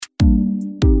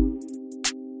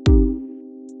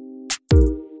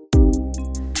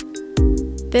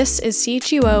This is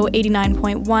CHUO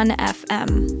 89.1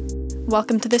 FM.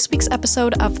 Welcome to this week's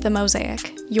episode of The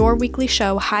Mosaic, your weekly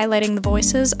show highlighting the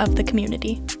voices of the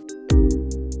community.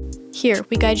 Here,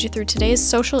 we guide you through today's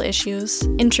social issues,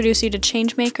 introduce you to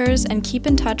changemakers, and keep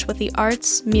in touch with the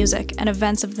arts, music, and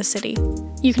events of the city.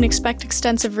 You can expect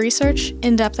extensive research,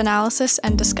 in-depth analysis,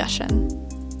 and discussion.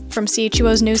 From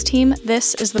CHUO's news team,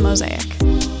 this is The Mosaic.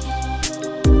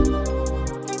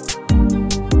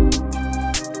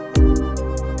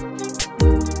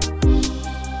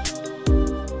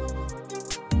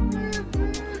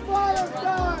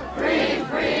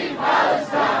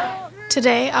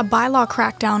 Today, a bylaw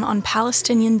crackdown on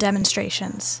Palestinian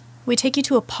demonstrations. We take you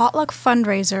to a potluck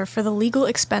fundraiser for the legal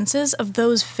expenses of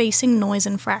those facing noise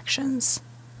infractions.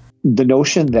 The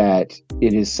notion that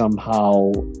it is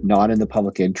somehow not in the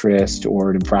public interest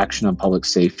or an infraction on public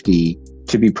safety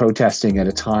to be protesting at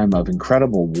a time of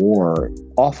incredible war,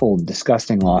 awful,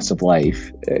 disgusting loss of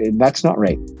life, that's not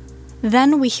right.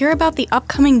 Then we hear about the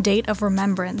upcoming date of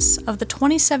remembrance of the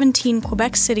 2017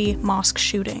 Quebec City mosque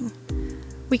shooting.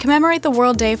 We commemorate the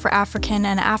World Day for African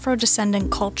and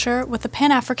Afrodescendant culture with the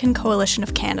Pan-Afrikan Coalition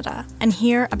of Canada, and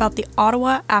hear about the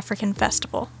Ottawa African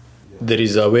Festival. There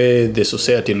is a way the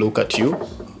society look at you.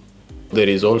 There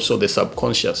is also the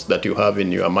subconscious that you have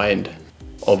in your mind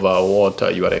of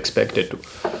what you are expected to.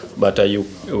 But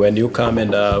when you come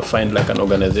and find like an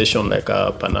organization like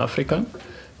Pan-African,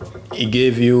 it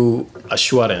gave you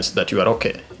assurance that you are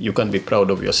okay. You can be proud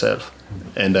of yourself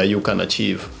and you can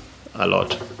achieve a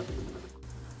lot.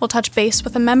 We'll touch base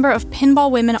with a member of Pinball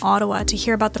Women Ottawa to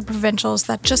hear about the provincials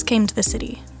that just came to the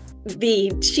city.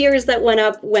 The cheers that went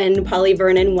up when Polly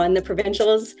Vernon won the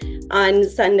provincials on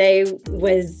Sunday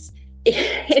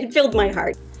it filled my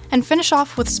heart. And finish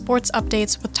off with sports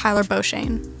updates with Tyler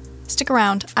Beauchesne. Stick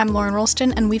around, I'm Lauren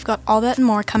Rolston, and we've got all that and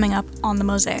more coming up on The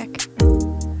Mosaic.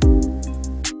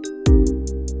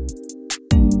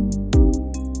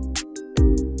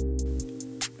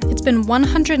 It's been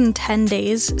 110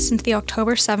 days since the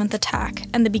October 7th attack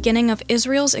and the beginning of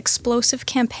Israel's explosive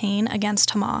campaign against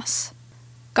Hamas.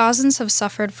 Gazans have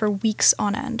suffered for weeks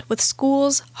on end, with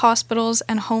schools, hospitals,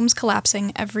 and homes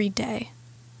collapsing every day.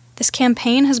 This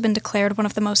campaign has been declared one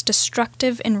of the most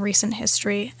destructive in recent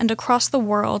history, and across the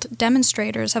world,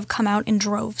 demonstrators have come out in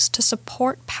droves to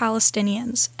support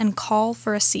Palestinians and call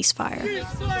for a ceasefire.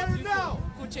 Ceasefire now!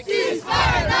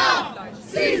 Ceasefire now!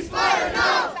 Ceasefire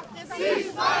now!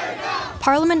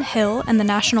 Parliament Hill and the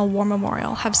National War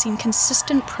Memorial have seen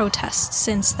consistent protests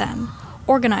since then,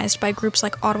 organized by groups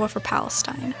like Ottawa for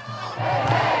Palestine.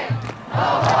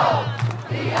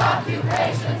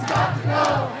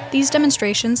 These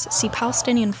demonstrations see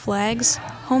Palestinian flags,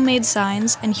 homemade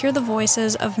signs, and hear the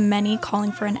voices of many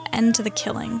calling for an end to the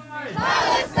killing.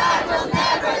 Palestine will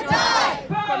never die!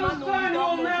 Palestine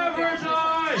will never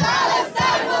die!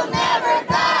 Palestine will never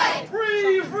die!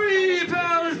 Free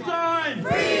Palestine!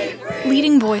 Free!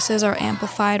 Leading voices are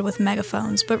amplified with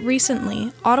megaphones, but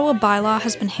recently, Ottawa bylaw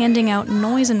has been handing out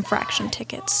noise infraction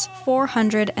tickets,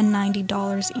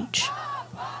 $490 each.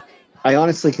 I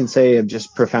honestly can say I'm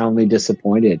just profoundly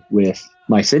disappointed with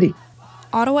my city.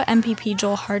 Ottawa MPP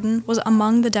Joel Harden was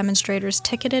among the demonstrators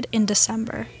ticketed in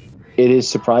December. It is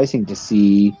surprising to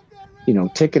see,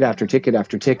 ticket after ticket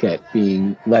after ticket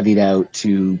being levied out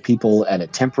to people at a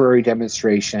temporary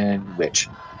demonstration, which,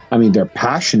 they're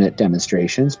passionate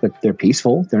demonstrations, but they're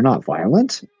peaceful. They're not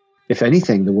violent. If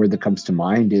anything, the word that comes to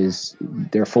mind is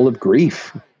they're full of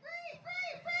grief.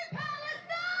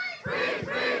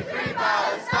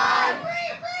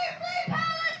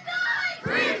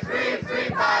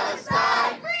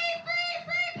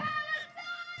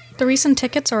 The recent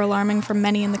tickets are alarming for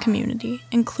many in the community,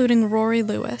 including Rory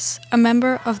Lewis, a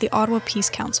member of the Ottawa Peace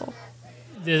Council.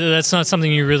 That's not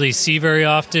something you really see very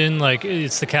often. Like,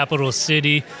 it's the capital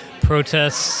city,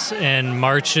 protests and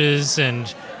marches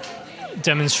and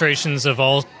demonstrations of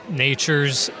all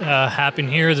natures happen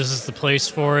here. This is the place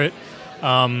for it.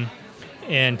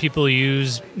 And people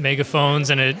use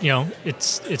megaphones, and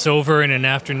it's over in an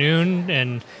afternoon,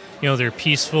 and they're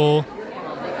peaceful.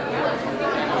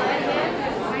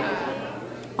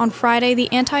 On Friday,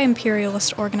 the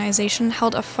anti-imperialist organization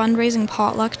held a fundraising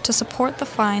potluck to support the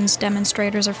fines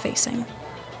demonstrators are facing.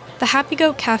 The Happy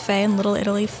Goat Cafe in Little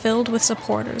Italy filled with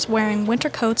supporters wearing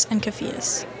winter coats and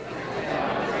keffiyehs.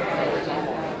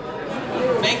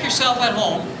 Make yourself at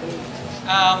home.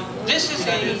 This is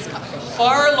a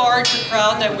far larger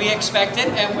crowd than we expected,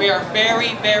 and we are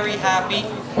very, very happy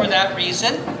for that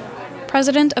reason.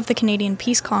 President of the Canadian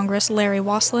Peace Congress, Larry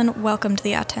Wasslen, welcomed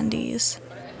the attendees.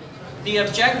 The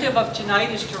objective of tonight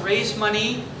is to raise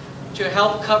money to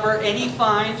help cover any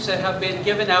fines that have been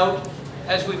given out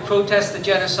as we protest the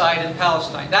genocide in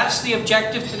Palestine. That's the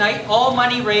objective tonight. All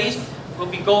money raised will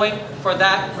be going for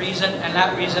that reason and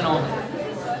that reason only.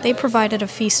 They provided a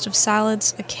feast of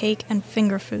salads, a cake, and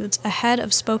finger foods ahead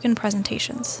of spoken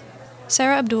presentations.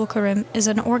 Sarah Abdul-Karim is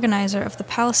an organizer of the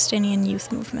Palestinian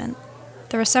youth movement.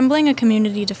 They're assembling a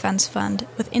community defense fund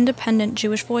with independent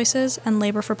Jewish voices and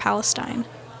Labor for Palestine.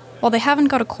 While they haven't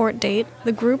got a court date,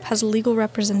 the group has legal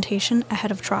representation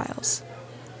ahead of trials.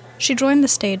 She joined the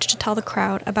stage to tell the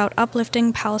crowd about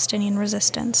uplifting Palestinian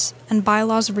resistance and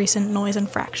bylaw's recent noise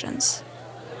infractions.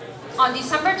 On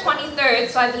December 23rd,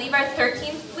 so I believe our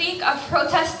 13th week of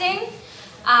protesting,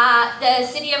 the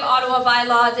City of Ottawa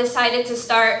bylaw decided to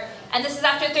start, and this is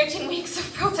after 13 weeks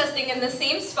of protesting in the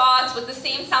same spots with the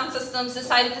same sound systems,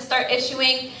 decided to start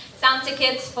issuing sound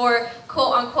tickets for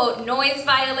quote-unquote noise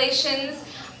violations.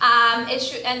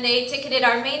 And they ticketed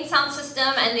our main sound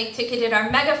system and they ticketed our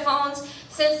megaphones.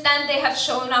 Since then, they have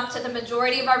shown up to the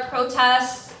majority of our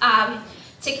protests,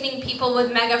 ticketing people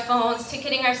with megaphones,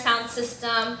 ticketing our sound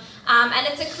system. And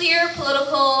it's a clear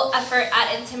political effort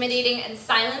at intimidating and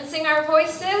silencing our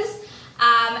voices.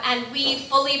 And we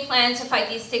fully plan to fight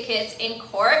these tickets in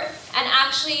court. And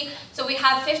actually, so we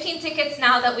have 15 tickets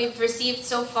now that we've received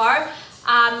so far.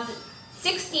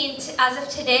 16 as of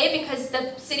today, because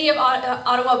the City of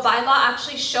Ottawa bylaw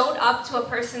actually showed up to a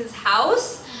person's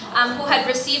house who had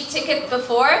received tickets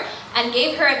before and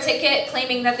gave her a ticket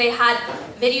claiming that they had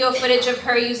video footage of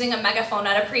her using a megaphone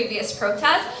at a previous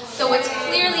protest. So it's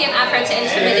clearly an effort to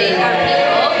intimidate our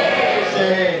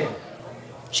people.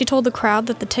 She told the crowd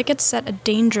that the tickets set a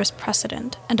dangerous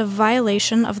precedent and a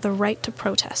violation of the right to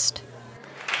protest.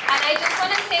 And I just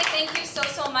want to say thank you so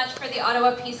much for the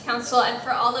Ottawa Peace Council and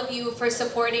for all of you for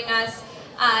supporting us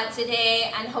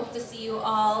today, and hope to see you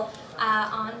all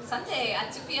on Sunday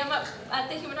at 2 p.m. at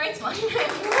the Human Rights Monument.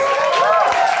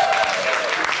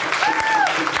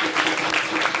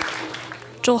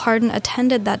 Joel Harden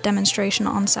attended that demonstration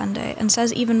on Sunday and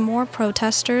says even more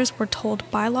protesters were told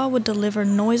bylaw would deliver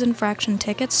noise infraction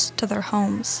tickets to their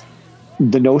homes.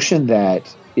 The notion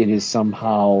that it is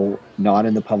somehow not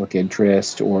in the public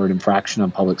interest or an infraction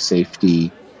on public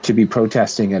safety to be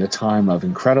protesting at a time of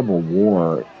incredible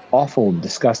war, awful,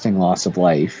 disgusting loss of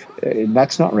life,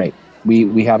 that's not right.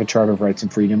 We have a Charter of Rights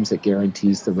and Freedoms that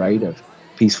guarantees the right of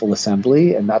peaceful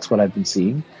assembly, and that's what I've been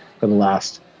seeing for the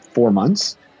last 4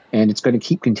 months, and it's going to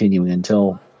keep continuing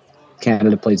until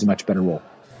Canada plays a much better role.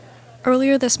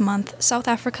 Earlier this month, South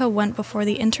Africa went before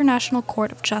the International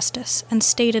Court of Justice and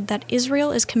stated that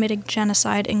Israel is committing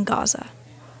genocide in Gaza.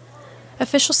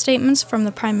 Official statements from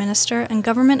the Prime Minister and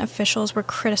government officials were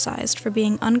criticized for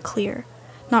being unclear,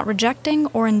 not rejecting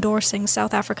or endorsing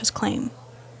South Africa's claim.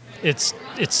 It's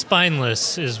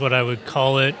spineless, is what I would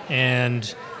call it,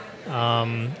 and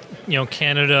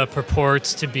Canada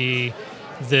purports to be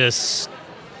this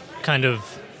kind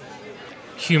of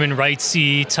human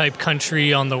rights-y type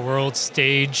country on the world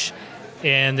stage,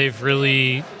 and they've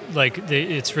really,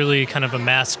 it's really kind of a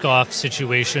mask-off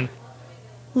situation.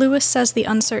 Lewis says the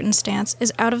uncertain stance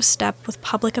is out of step with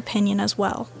public opinion as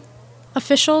well.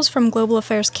 Officials from Global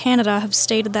Affairs Canada have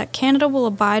stated that Canada will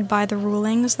abide by the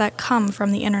rulings that come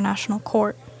from the International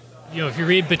Court. If you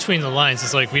read between the lines,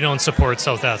 it's like we don't support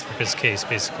South Africa's case,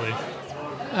 basically.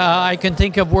 I can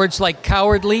think of words like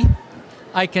cowardly.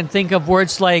 I can think of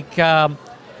words like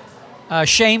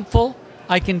shameful.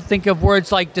 I can think of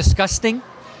words like disgusting.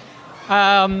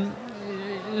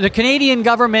 The Canadian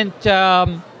government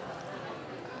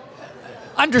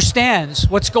understands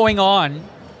what's going on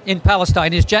in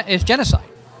Palestine is genocide.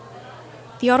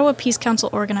 The Ottawa Peace Council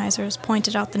organizers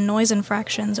pointed out the noise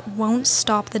infractions won't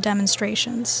stop the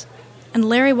demonstrations, and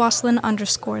Larry Wasslen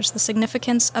underscores the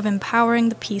significance of empowering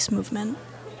the peace movement.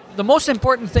 The most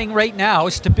important thing right now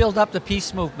is to build up the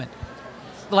peace movement.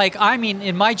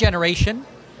 In my generation,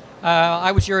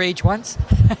 I was your age once.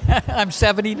 I'm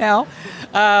 70 now.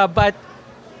 But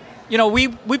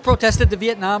we protested the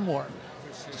Vietnam War.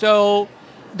 So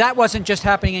that wasn't just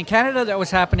happening in Canada, that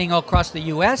was happening all across the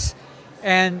U.S.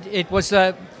 And it was,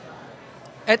 at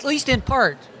least in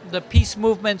part, the peace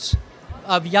movements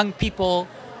of young people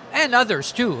and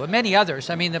others too, many others.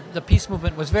 I mean, the peace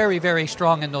movement was very, very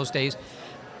strong in those days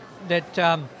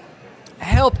that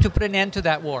helped to put an end to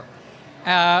that war.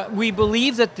 We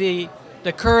believe that the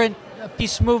current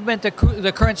peace movement,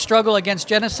 the current struggle against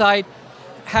genocide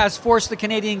has forced the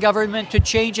Canadian government to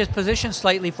change its position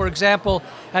slightly. For example,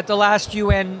 at the last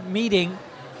UN meeting,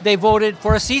 they voted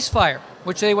for a ceasefire,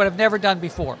 which they would have never done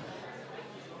before.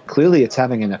 Clearly it's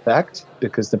having an effect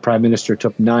because the Prime Minister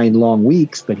took 9 long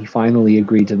weeks, but he finally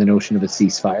agreed to the notion of a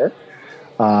ceasefire.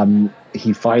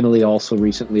 He finally also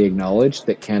recently acknowledged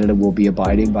that Canada will be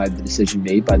abiding by the decision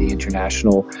made by the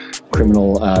International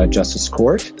Criminal Justice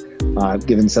Court,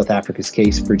 given South Africa's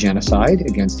case for genocide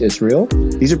against Israel.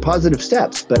 These are positive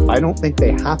steps, but I don't think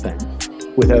they happen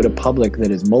without a public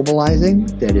that is mobilizing,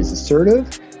 that is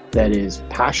assertive, that is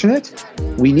passionate.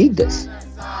 We need this.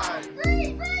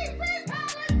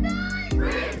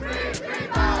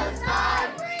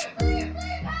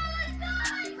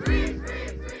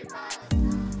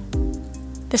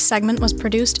 This segment was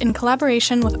produced in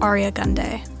collaboration with Arya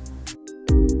Gunde.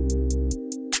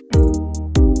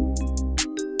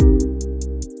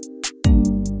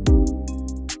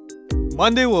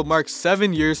 Monday will mark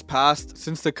 7 years past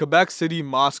since the Quebec City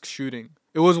mosque shooting.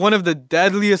 It was one of the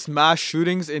deadliest mass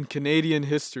shootings in Canadian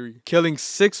history, killing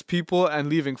 6 people and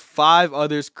leaving 5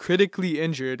 others critically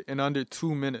injured in under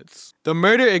 2 minutes. The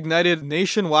murder ignited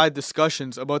nationwide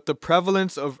discussions about the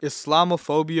prevalence of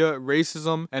Islamophobia,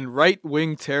 racism, and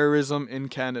right-wing terrorism in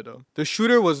Canada. The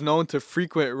shooter was known to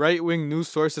frequent right-wing news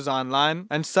sources online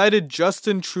and cited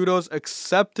Justin Trudeau's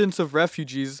acceptance of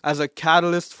refugees as a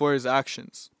catalyst for his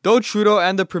actions. Though Trudeau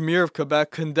and the Premier of Quebec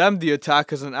condemned the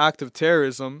attack as an act of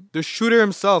terrorism, the shooter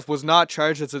himself was not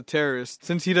charged as a terrorist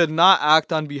since he did not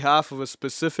act on behalf of a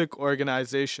specific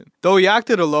organization. Though he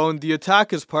acted alone, the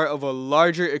attack is part of a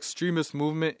larger extremist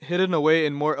movement hidden away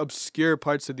in more obscure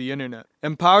parts of the internet.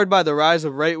 Empowered by the rise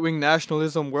of right-wing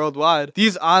nationalism worldwide,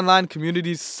 these online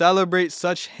communities celebrate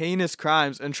such heinous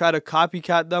crimes and try to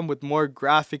copycat them with more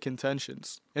graphic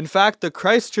intentions. In fact, the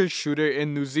Christchurch shooter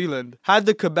in New Zealand had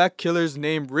the Quebec killer's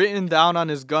name written down on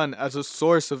his gun as a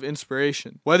source of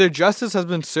inspiration. Whether justice has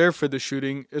been served for the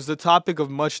shooting is the topic of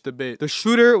much debate. The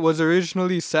shooter was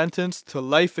originally sentenced to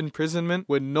life imprisonment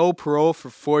with no parole for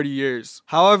 40 years.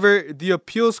 However, the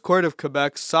Appeals Court of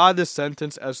Quebec saw this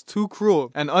sentence as too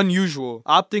cruel and unusual,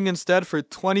 opting instead for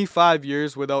 25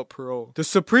 years without parole. The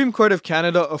Supreme Court of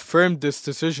Canada affirmed this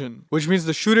decision, which means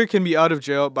the shooter can be out of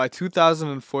jail by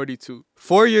 2042.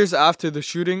 4 years after the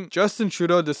shooting, Justin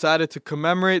Trudeau decided to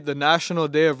commemorate the National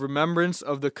Day of Remembrance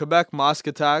of the Quebec mosque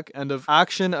attack and of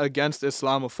action against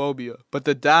Islamophobia. But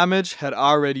the damage had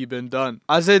already been done.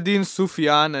 Azzeddine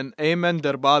Soufiane and Ayman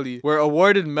Derbali were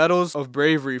awarded medals of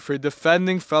bravery for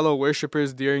defending fellow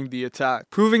worshippers during the attack,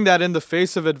 proving that in the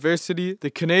face of adversity, the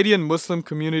Canadian Muslim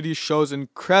community shows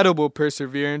incredible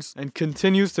perseverance and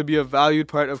continues to be a valued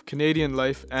part of Canadian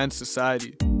life and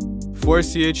society. For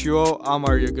CHUO, I'm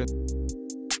Arya Gunde.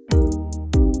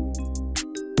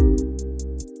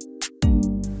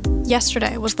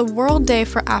 Yesterday was the World Day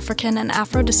for African and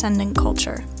Afrodescendant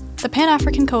Culture. The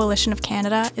Pan-Afrikan Coalition of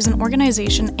Canada is an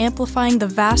organization amplifying the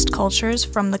vast cultures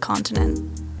from the continent.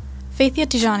 Fathia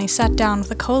Tijani sat down with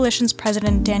the coalition's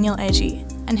president Daniel Eji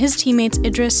and his teammates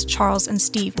Idris, Charles, and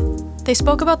Steve. They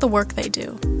spoke about the work they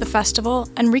do, the festival,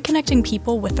 and reconnecting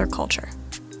people with their culture.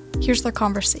 Here's their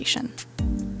conversation.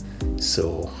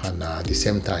 So, and at the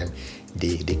same time,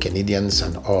 the Canadians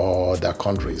and all the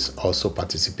countries also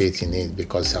participate in it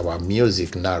because our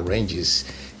music now ranges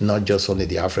not just only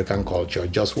the African culture,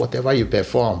 just whatever you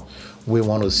perform, we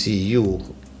want to see you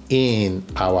in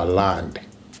our land.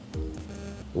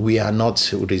 We are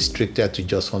not restricted to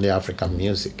just only African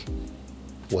music.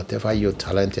 Whatever you're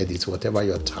talented is, whatever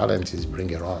your talent is, bring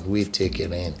it on. We take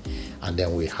it in and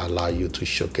then we allow you to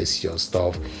showcase your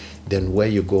stuff. Then where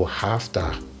you go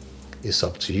after, it's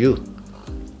up to you.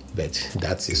 But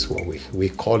that is what we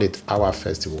call it our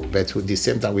festival. But at the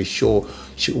same time, we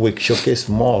showcase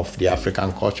more of the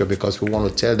African culture because we want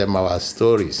to tell them our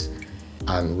stories.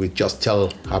 And we just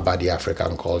tell about the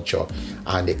African culture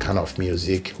and the kind of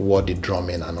music, what the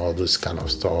drumming and all those kind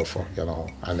of stuff, you know.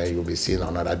 And then you'll be seeing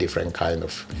another different kind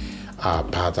of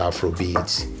part,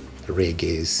 Afrobeats,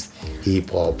 reggaes,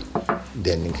 hip hop,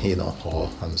 then all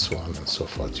and so on and so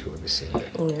forth. You will be seeing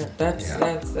that. Yeah,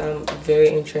 that's very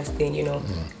interesting.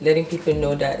 Letting people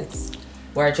know that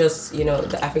we're just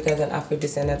the Africans and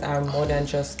Afro-descendants are more than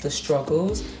just the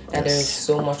struggles, and there is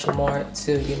so much more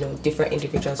to different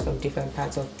individuals from different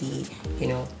parts of the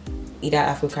either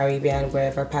Afro-Caribbean,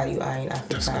 wherever part you are in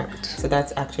Africa. So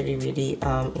that's actually really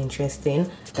interesting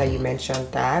that you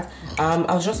mentioned that.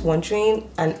 I was just wondering,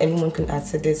 and anyone can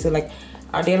answer this, so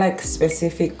are there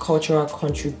specific cultural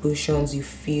contributions you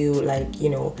feel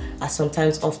are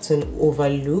sometimes often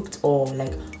overlooked or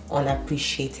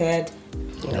unappreciated?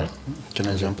 Can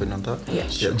I jump in on that? Yeah,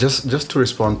 sure. Just to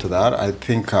respond to that, I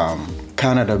think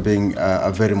Canada being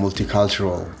a very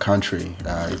multicultural country,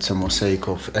 it's a mosaic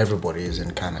of everybody is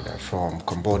in Canada, from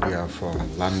Cambodia,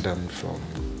 from London, from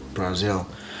Brazil.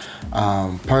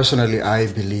 Personally, I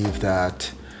believe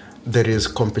that there is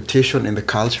competition in the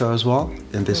culture as well,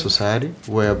 in this society,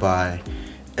 whereby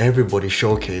everybody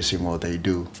showcasing what they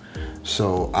do.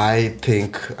 So I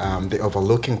think the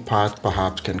overlooking part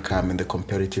perhaps can come in the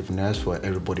competitiveness, where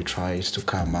everybody tries to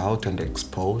come out and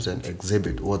expose and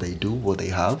exhibit what they do, what they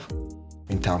have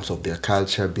in terms of their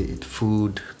culture, be it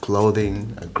food,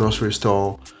 clothing, a grocery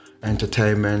store,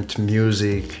 entertainment,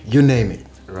 music, you name it,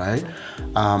 right?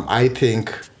 I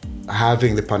think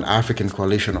having the Pan-Afrikan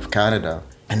Coalition of Canada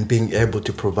and being able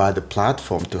to provide the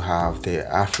platform to have the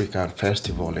African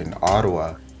Festival in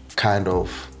Ottawa kind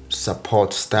of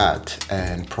supports that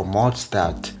and promotes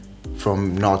that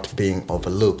from not being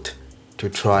overlooked, to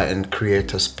try and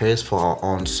create a space for our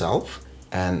own self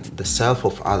and the self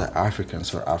of other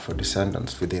Africans or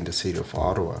Afro-descendants within the city of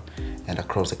Ottawa and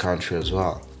across the country as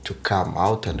well, to come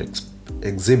out and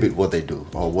exhibit what they do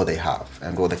or what they have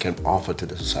and what they can offer to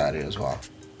the society as well.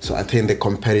 So I think the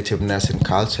competitiveness in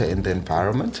culture in the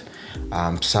environment,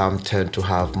 some tend to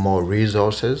have more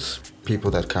resources,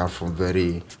 people that come from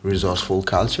very resourceful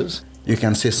cultures. You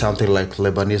can see something like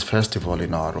Lebanese festival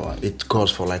in Ottawa. It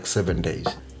goes for like 7 days.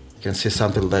 You can see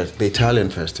something like the Italian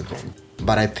festival.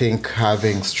 But I think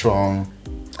having strong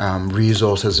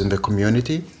resources in the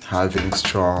community, having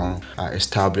strong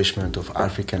establishment of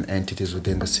African entities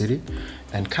within the city,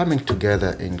 and coming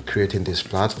together in creating this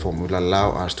platform will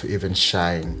allow us to even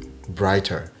shine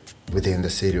brighter within the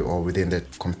city or within the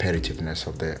competitiveness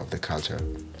of the culture.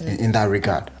 In that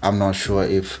regard, I'm not sure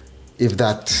if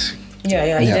that.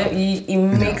 It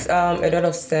makes a lot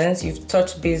of sense. You've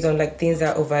touched based on like things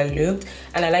that are overlooked,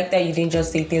 and I like that you didn't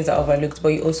just say things that are overlooked, but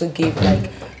you also gave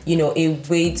like, you know, a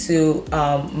way to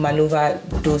maneuver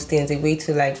those things, a way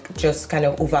to like just kind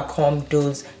of overcome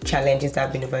those challenges that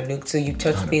have been overlooked. So you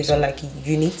touched 100%. Based on like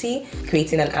unity,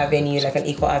 creating an avenue, like an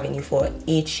equal avenue for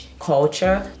each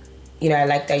culture. You know, I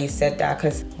like that you said that,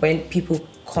 because when people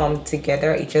come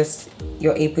together,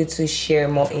 you're able to share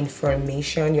more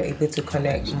information, you're able to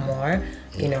connect more,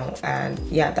 you know, and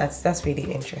yeah, that's really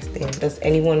interesting. Does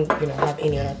anyone, you know, have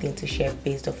any other thing to share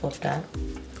based off of that?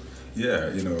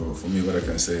 Yeah, you know, for me, what I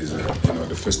can say is that, you know,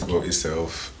 the festival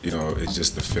itself, you know, it's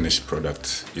just the finished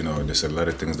product. You know, there's a lot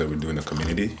of things that we do in the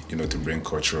community, you know, to bring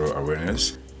cultural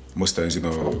awareness. Most times, you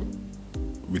know,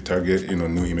 we target, you know,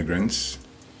 new immigrants.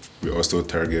 We also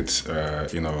target,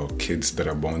 you know, kids that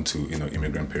are born to, you know,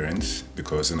 immigrant parents,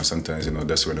 because, you know, sometimes, you know,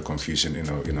 that's where the confusion, you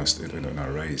know,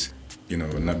 arise. You know,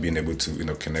 not being able to, you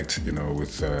know, connect, you know,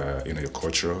 with, you know, your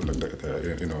culture,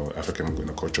 you know, African, you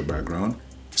know, cultural background.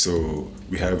 So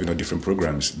we have, you know, different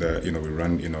programs that, you know, we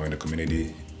run, you know, in the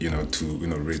community, you know, to, you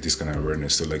know, raise this kind of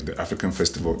awareness. So like the African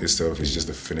festival itself is just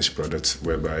the finished product,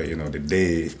 whereby, you know, the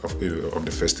day of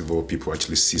the festival, people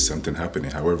actually see something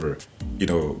happening. However, you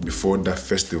know, before that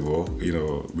festival, you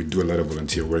know, we do a lot of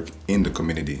volunteer work in the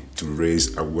community to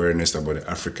raise awareness about the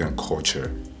African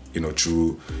culture, you know,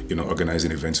 through, you know,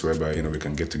 organizing events whereby, you know, we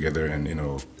can get together and, you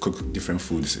know, cook different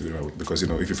foods, you know, because, you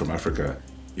know, if you're from Africa,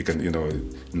 you can, you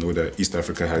know that East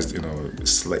Africa has, you know,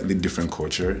 slightly different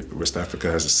culture. West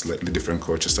Africa has a slightly different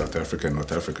culture, South Africa and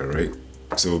North Africa, right?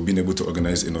 So being able to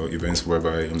organize, you know, events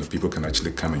whereby, you know, people can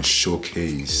actually come and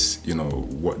showcase, you know,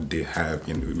 what they have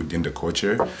within the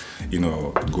culture, you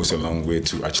know, goes a long way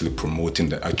to actually promoting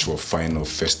the actual final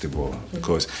festival.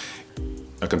 Because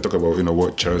I can talk about, you know,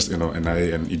 what Charles, you know, and I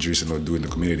and Idris, you know, do in the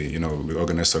community. You know, we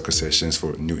organize soccer sessions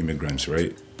for new immigrants,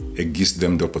 right? It gives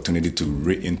them the opportunity to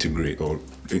reintegrate or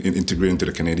integrate into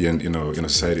the Canadian, you know,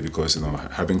 society, because, you know,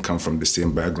 having come from the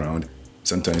same background,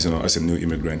 sometimes, you know, as a new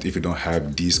immigrant, if you don't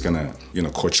have these kind of, you know,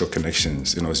 cultural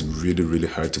connections, you know, it's really, really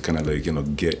hard to kind of like, you know,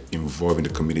 get involved in the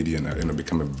community and, you know,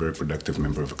 become a very productive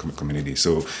member of a community.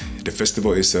 So the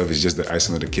festival itself is just the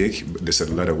icing on the cake. But there's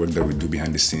a lot of work that we do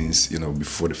behind the scenes, you know,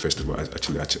 before the festival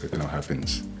actually you know,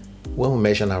 happens. When we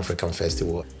mention African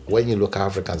festival, when you look at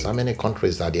Africans, how many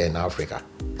countries are there in Africa?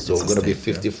 So it's going to be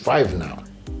 55 now.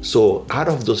 So out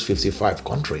of those 55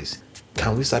 countries,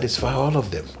 can we satisfy all of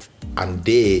them? And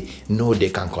they know they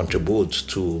can contribute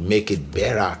to make it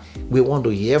better. We want to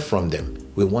hear from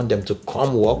them. We want them to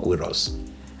come work with us.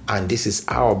 And this is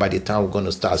how, by the time we're going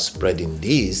to start spreading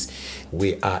this,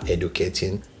 we are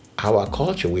educating our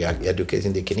culture. We are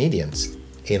educating the Canadians,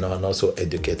 you know, and also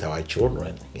educate our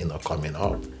children, you know, coming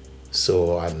up.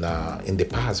 So, and in the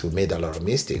past, we made a lot of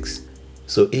mistakes.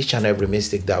 So each and every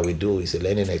mistake that we do is a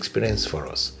learning experience for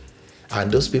us.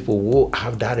 And those people who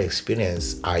have that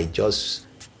experience, I just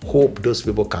hope those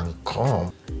people can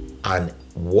come and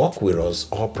work with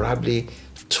us, or probably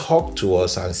talk to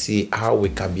us and see how we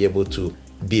can be able to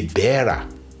be better.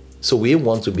 So we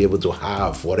want to be able to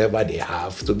have whatever they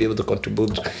have to be able to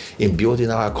contribute in building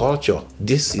our culture.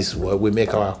 This is where we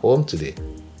make our home today.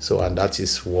 So, and that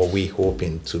is what we're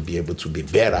hoping to be able to be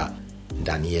better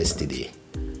than yesterday.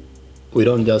 we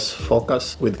don't just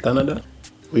focus with Canada.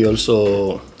 We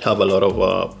also have a lot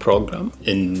of program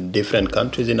in different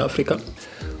countries in Africa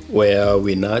where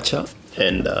we nurture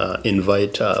and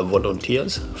invite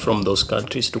volunteers from those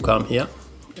countries to come here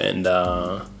and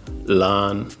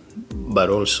learn, but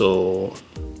also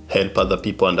help other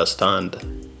people understand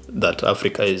that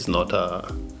Africa is not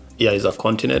is a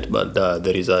continent, but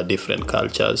there is different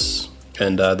cultures,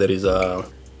 and there is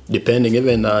depending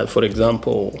even, for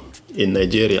example, in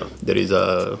Nigeria, there is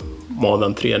more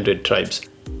than 300 tribes,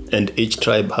 and each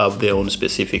tribe have their own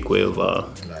specific way of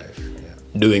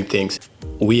doing things.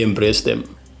 We embrace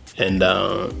them, and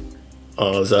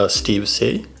as Steve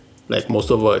say, like most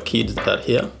of our kids that are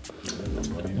here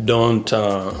don't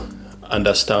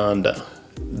understand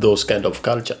those kind of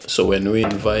culture. So when we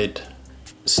invite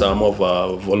some of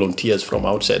our volunteers from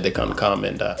outside, they can come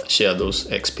and share those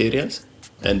experience,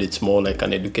 and it's more like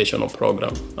an educational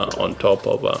program on top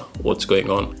of what's going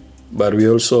on. But we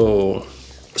also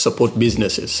support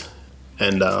businesses,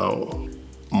 and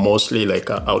mostly like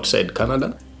outside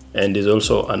Canada, and there's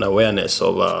also an awareness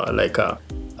of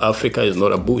Africa is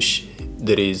not a bush.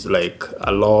 There is like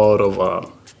a lot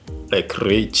of like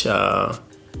rich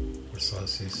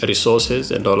resources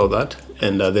and all of that,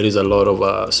 and there is a lot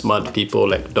of smart people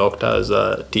like doctors,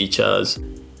 teachers,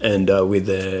 and with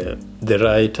the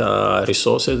right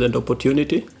resources and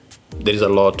opportunity, there is a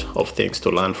lot of things to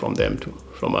learn from them too,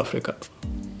 from Africa.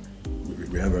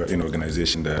 We have an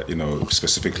organization that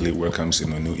specifically welcomes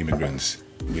new immigrants.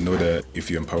 We know that if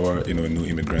you empower a new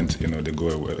immigrant, they go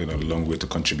a long way to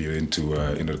contributing to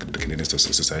the Canadian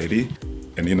society.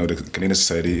 And the Canadian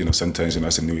society, sometimes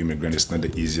as a new immigrant, it's not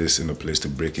the easiest place to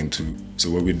break into. So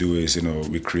what we do is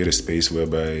we create a space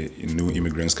whereby new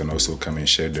immigrants can also come and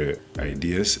share their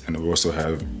ideas, and we also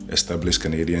have established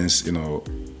Canadians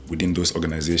within those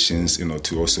organizations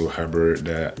to also harbor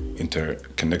that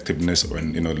interconnectedness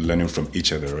and learning from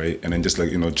each other, right? And then just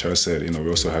like Charles said, we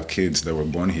also have kids that were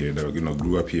born here, that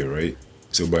grew up here, right?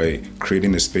 So by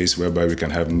creating a space whereby we can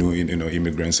have new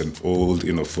immigrants and old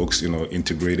folks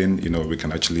integrating, we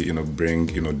can actually bring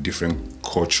different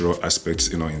cultural aspects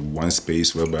in one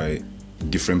space, whereby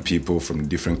different people from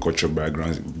different cultural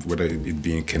backgrounds, whether it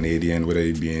being Canadian, whether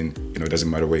it being it doesn't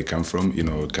matter where you come from,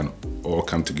 can all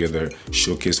come together,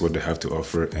 showcase what they have to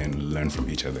offer, and learn from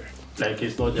each other. Like,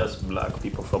 it's not just black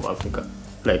people from Africa.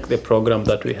 Like the program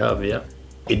that we have here,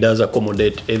 it does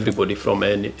accommodate everybody from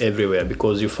everywhere,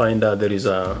 because you find that there is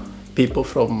people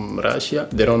from Russia,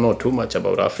 they don't know too much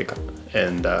about Africa,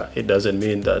 and it doesn't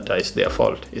mean that it's their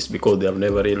fault. It's because they have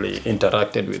never really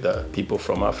interacted with people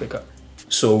from Africa.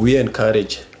 So we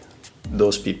encourage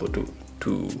those people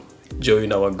to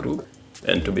join our group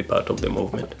and to be part of the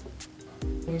movement.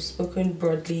 We've spoken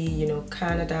broadly,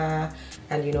 Canada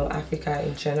and, Africa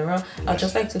in general. I'd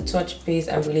just like to touch base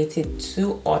and relate it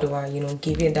to Ottawa,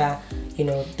 given that,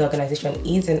 the organization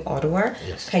is in Ottawa.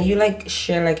 Yes. Can you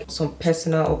share some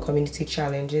personal or community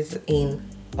challenges in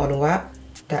Ottawa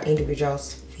that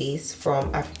individuals face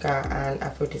from Africa and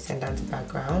Afro-descendant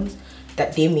backgrounds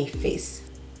that they may face?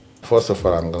 First of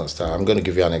all, I'm going to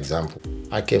give you an example.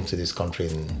 I came to this country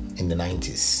in the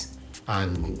 90s,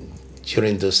 and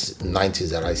during those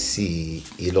 90s that I see,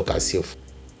 you look as if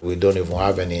we don't even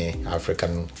have any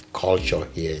African culture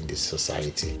here in this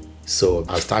society. So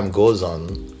as time goes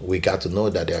on, we got to know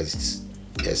that there's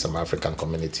some African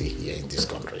community here in this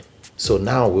country. So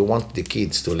now we want the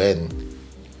kids to learn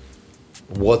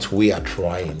what we are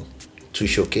trying to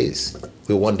showcase.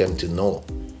 We want them to know.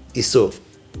 So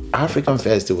African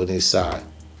Festival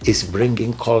is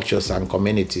bringing cultures and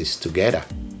communities together.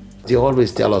 They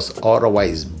always tell us Ottawa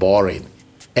is boring.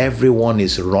 Everyone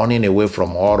is running away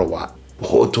from Ottawa.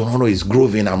 Oh, Toronto is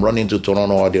grooving. I'm running to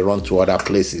Toronto, or they run to other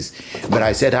places. But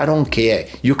I said, I don't care.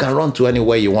 You can run to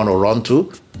anywhere you want to run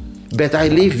to. But I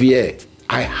live here.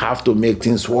 I have to make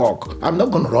things work. I'm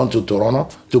not going to run to Toronto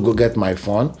to go get my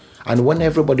fun. And when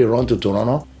everybody run to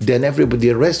Toronto, then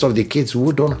the rest of the kids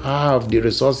who don't have the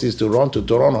resources to run to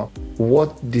Toronto,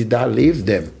 what did that leave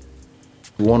them?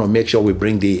 We want to make sure we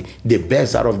bring the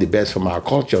best out of the best from our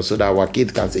culture, so that our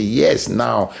kids can say, yes,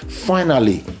 now,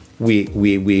 finally,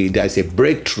 we there's a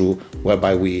breakthrough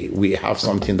whereby we have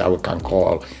something that we can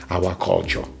call our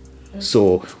culture.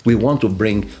 So we want to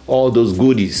bring all those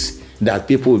goodies that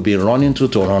people will be running to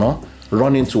Toronto,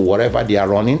 running to wherever they are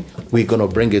running, we're going to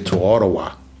bring it to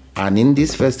Ottawa. And in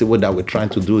this festival that we're trying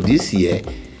to do this year,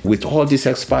 with all this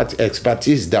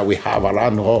expertise that we have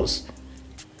around us,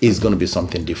 it's going to be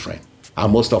something different.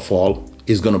 And most of all,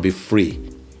 it's going to be free.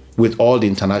 With all the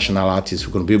international artists,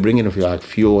 we're going to be bringing a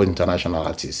few international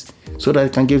artists, so that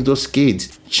it can give those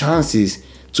kids chances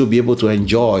to be able to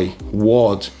enjoy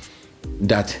what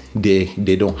that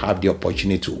they don't have the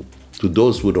opportunity to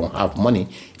those who don't have money,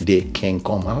 they can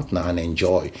come out now and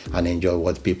enjoy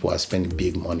what people are spending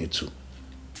big money to.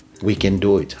 We can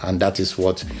do it, and that is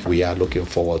what we are looking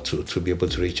forward to be able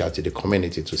to reach out to the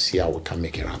community to see how we can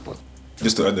make it happen.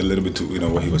 Just to add a little bit to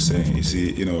what he was saying, you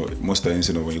see, most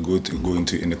times when you go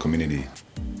into in the community,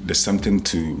 there's something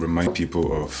to remind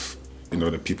people of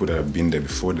the people that have been there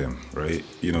before them, right?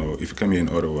 If you come here in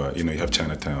Ottawa, you have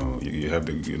Chinatown, you have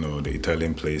the the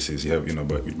Italian places, you have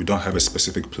but we don't have a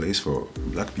specific place for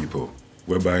Black people,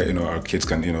 whereby our kids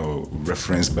can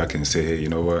reference back and say, hey, you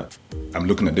know what? I'm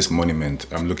looking at this monument.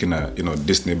 I'm looking at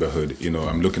this neighborhood.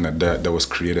 I'm looking at that was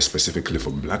created specifically for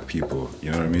Black people.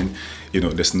 You know what I mean?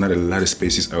 There's not a lot of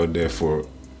spaces out there for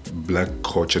Black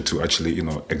culture to actually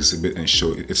exhibit and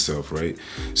show itself, right?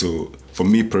 So for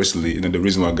me personally, the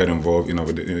reason why I got involved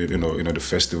with the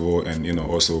festival and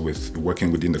also with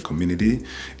working within the community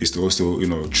is to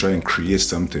also try and create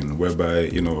something whereby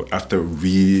after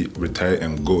we retire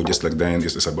and go, just like Diane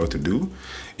is about to do,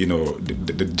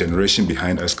 the generation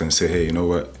behind us can say, hey, you know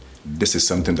what, this is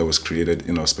something that was created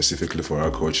specifically for our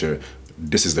culture.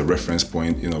 This is the reference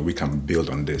point. We can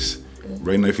build on this.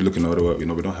 Right now, if you look in Ottawa, we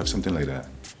don't have something like that.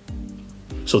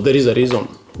 So there is a reason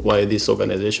why this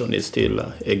organization is still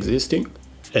existing,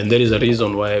 and there is a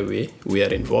reason why we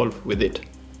are involved with it.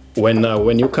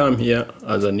 When you come here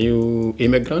as a new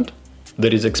immigrant,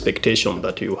 there is expectation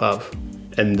that you have,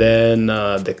 and then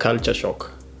the culture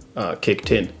shock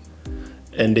kicked in.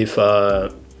 And if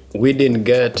we didn't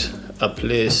get a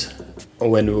place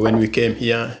when we came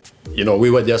here, we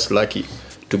were just lucky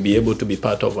to be able to be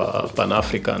part of a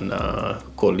Pan-Afrikan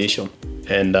Coalition.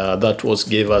 And that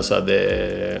gave us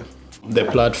the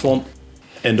platform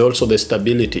and also the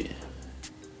stability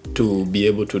to be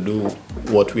able to do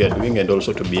what we are doing and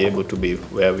also to be able to be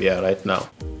where we are right now.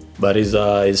 But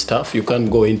it's tough. You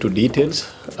can't go into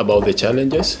details about the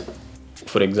challenges.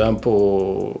 For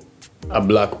example, a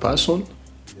Black person,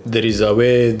 there is a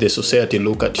way the society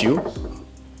look at you.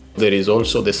 There is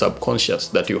also the subconscious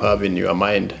that you have in your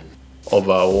mind of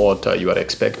what you are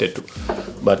expected to.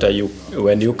 But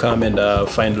when you come and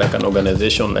find like an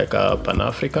organization like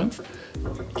Pan-African,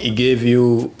 it gave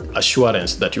you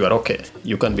assurance that you are okay.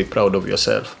 You can be proud of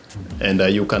yourself and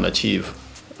you can achieve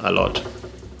a lot.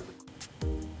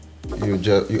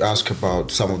 You ask about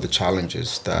some of the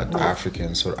challenges that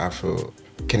Africans or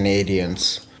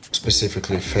Afro-Canadians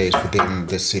specifically face within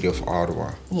the city of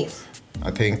Ottawa. Yes. I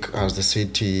think as the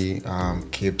city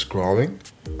keeps growing,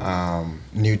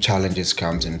 new challenges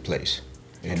comes in place.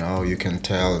 You can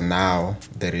tell now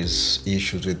there is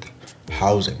issues with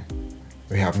housing.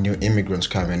 We have new immigrants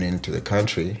coming into the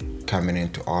country, coming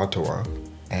into Ottawa,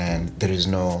 and there is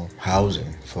no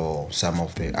housing for some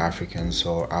of the Africans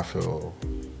or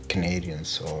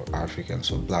Afro-Canadians or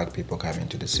Africans or Black people coming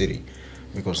to the city,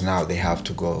 because now they have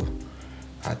to go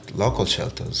at local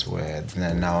shelters where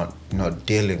they're now not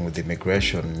dealing with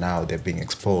immigration. Now they're being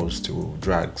exposed to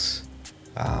drugs,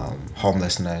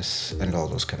 homelessness, and all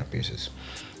those kind of pieces.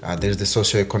 There's the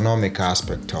socioeconomic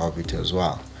aspect of it as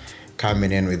well.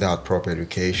 Coming in without proper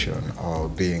education or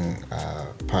being a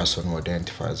person who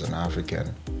identifies as an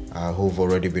African, who've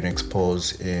already been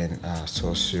exposed in a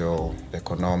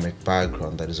socioeconomic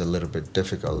background that is a little bit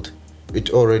difficult.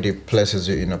 It already places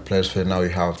you in a place where now you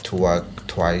have to work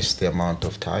twice the amount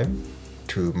of time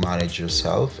to manage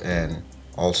yourself and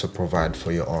also provide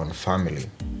for your own family.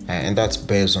 And that's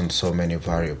based on so many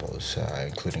variables,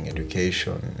 including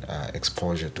education,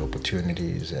 exposure to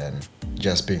opportunities, and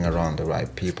just being around the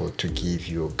right people to give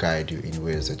you or guide you in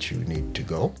ways that you need to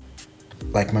go.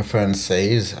 Like my friend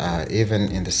says,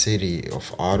 even in the city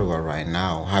of Ottawa right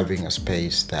now, having a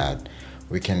space that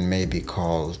we can maybe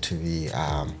call to be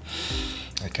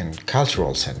like a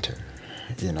cultural center,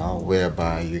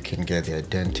 whereby you can get the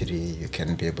identity, you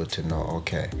can be able to know,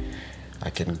 okay, I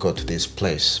can go to this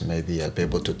place, maybe I'll be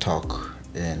able to talk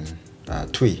in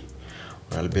Twi,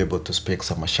 or I'll be able to speak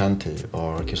some Ashanti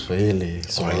or Kiswahili,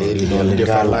 or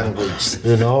different language,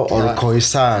 or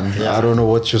Khoisan. Yeah. I don't know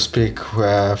what you speak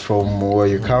from where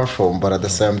you come from, but at the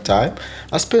same time,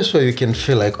 a space where you can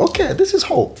feel like, okay, this is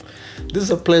home. This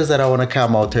is a place that I want to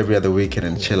come out every other weekend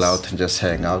and chill out and just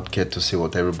hang out, get to see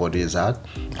what everybody is at.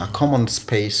 A common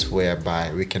space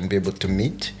whereby we can be able to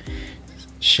meet,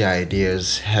 share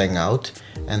ideas, hang out,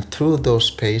 and through those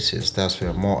spaces, that's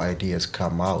where more ideas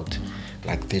come out.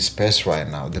 Like this space right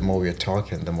now, the more we're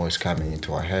talking, the more it's coming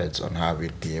into our heads on how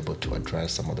we'd be able to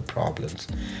address some of the problems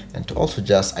and to also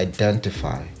just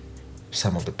identify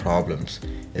some of the problems,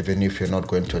 even if you're not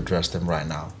going to address them right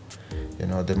now.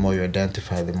 The more you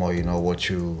identify, the more you know what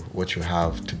you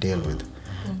have to deal with.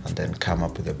 and then come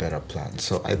up with a better plan.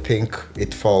 So I think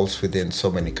it falls within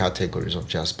so many categories of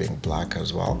just being black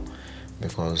as well,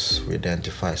 because we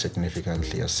identify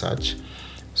significantly as such.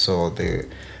 So the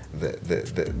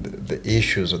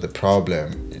issues or the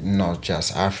problem, not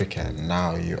just African.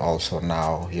 Now you're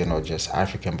not just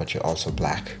African, but you're also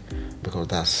black, because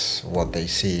that's what they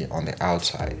see on the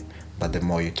outside. But the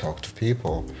more you talk to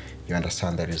people, you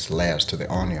understand there is layers to the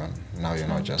onion. Now you're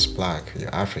not just black,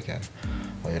 you're African,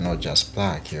 or you're not just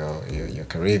black, you're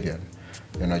Caribbean.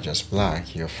 You're not just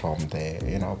black, you're from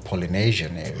the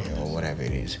Polynesian area or whatever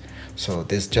it is. So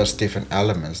there's just different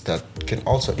elements that can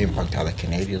also impact other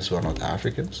Canadians who are not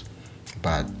Africans.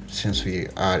 But since we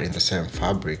are in the same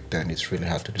fabric, then it's really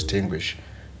hard to distinguish.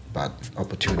 But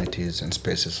opportunities and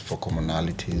spaces for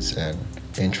commonalities and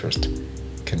interest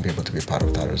can be able to be part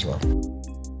of that as well.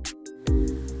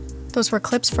 Those were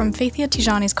clips from Fathia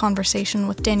Tijani's conversation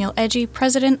with Daniel Edgy,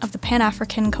 president of the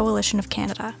Pan-Afrikan Coalition of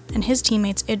Canada, and his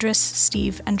teammates Idris,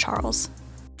 Steve, and Charles.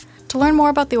 To learn more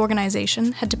about the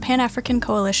organization, head to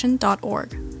panafricancoalition.org.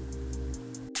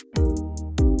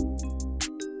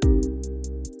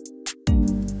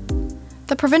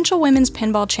 The Provincial Women's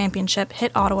Pinball Championship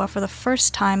hit Ottawa for the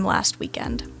first time last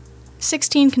weekend.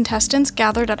 16 contestants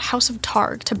gathered at House of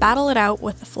Targ to battle it out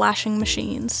with the flashing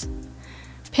machines.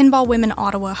 Pinball Women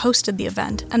Ottawa hosted the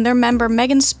event, and their member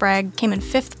Megan Sprague came in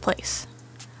 5th place.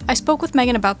 I spoke with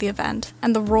Megan about the event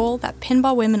and the role that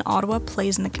Pinball Women Ottawa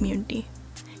plays in the community.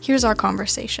 Here's our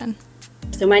conversation.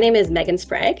 So my name is Megan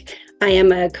Sprague. I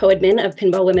am a co-admin of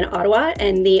Pinball Women Ottawa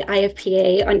and the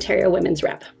IFPA Ontario Women's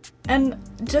Rep. And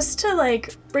just to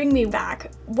bring me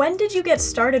back, when did you get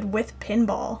started with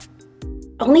pinball?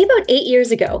 Only about 8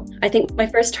 years ago. I think my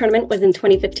first tournament was in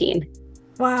 2015.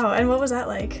 Wow, and what was that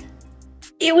like?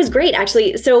 It was great,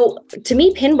 actually. So to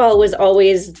me, pinball was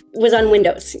on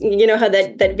Windows. You know how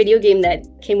that video game that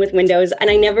came with Windows, and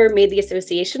I never made the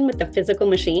association with the physical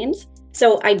machines.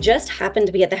 So I just happened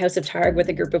to be at the House of Targ with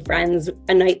a group of friends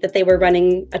a night that they were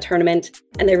running a tournament,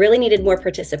 and they really needed more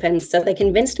participants. So they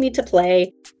convinced me to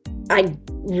play. I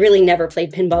really never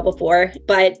played pinball before,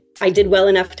 but I did well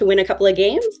enough to win a couple of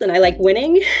games, and I like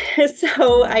winning.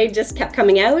 So I just kept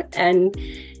coming out and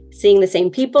seeing the same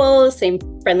people, same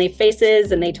friendly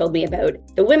faces, and they told me about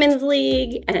the Women's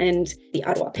League and the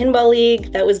Ottawa Pinball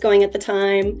League that was going at the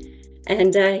time.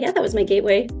 And that was my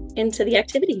gateway into the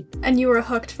activity. And you were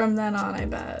hooked from then on, I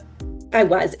bet. I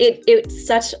was. It's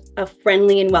such a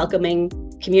friendly and welcoming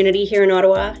community here in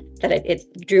Ottawa that it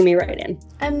drew me right in.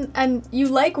 And you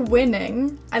like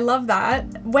winning. I love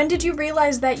that. When did you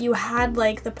realize that you had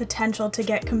the potential to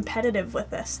get competitive with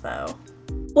this, though?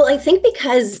 Well, I think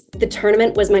because the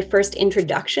tournament was my first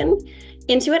introduction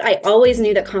into it, I always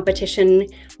knew that competition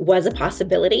was a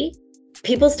possibility.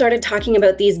 People started talking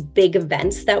about these big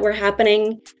events that were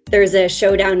happening. There's a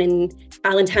showdown in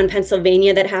Allentown,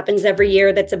 Pennsylvania that happens every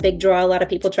year. That's a big draw. A lot of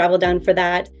people travel down for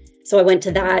that. So I went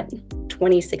to that.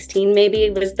 2016 maybe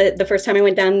was the first time I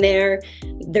went down there.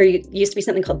 There used to be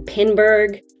something called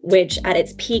Pinburg, which at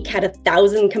its peak had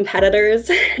 1,000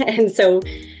 competitors. And so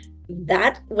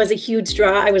that was a huge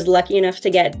draw. I was lucky enough to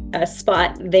get a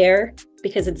spot there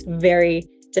because it's very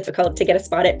difficult to get a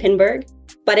spot at Pinburg.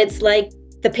 But it's like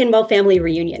the pinball family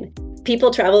reunion.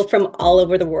 People travel from all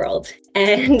over the world,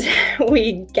 and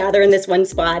we gather in this one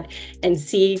spot and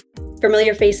see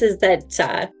familiar faces that,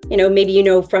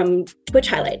 maybe from Twitch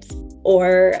highlights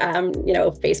or,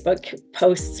 Facebook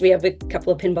posts. We have a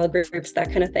couple of pinball groups,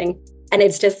 that kind of thing. And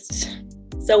it's just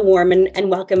so warm and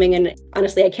welcoming. And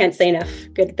honestly, I can't say enough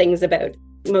good things about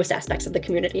most aspects of the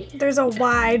community. There's a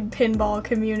wide pinball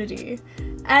community.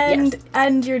 And yes.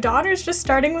 And your daughter's just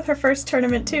starting with her first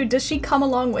tournament too. Does she come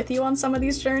along with you on some of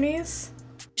these journeys?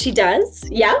 She does,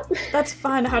 yeah. That's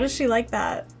fun. How does she like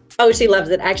that? Oh, she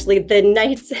loves it. Actually, the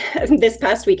nights this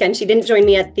past weekend, she didn't join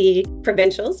me at the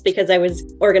Provincials because I was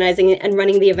organizing and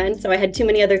running the event. So I had too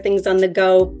many other things on the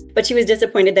go. But she was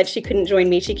disappointed that she couldn't join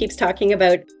me. She keeps talking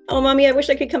about, oh, Mommy, I wish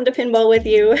I could come to pinball with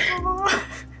you.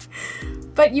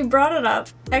 But you brought it up.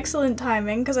 Excellent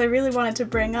timing, because I really wanted to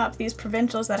bring up these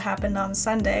provincials that happened on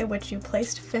Sunday, which you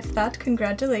placed 5th at.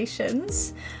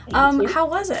 Congratulations. Thank you. How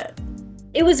was it?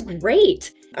 It was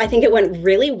great. I think it went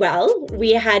really well.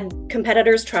 We had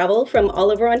competitors travel from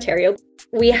all over Ontario.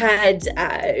 We had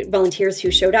volunteers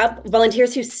who showed up,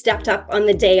 volunteers who stepped up on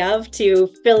the day of to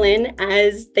fill in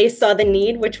as they saw the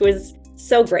need, which was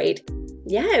so great.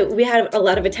 Yeah, we had a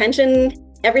lot of attention.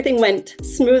 Everything went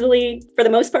smoothly for the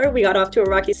most part. We got off to a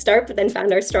rocky start, but then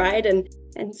found our stride. And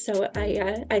so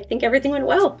I think everything went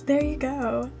well. There you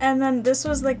go. And then this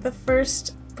was the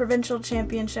first provincial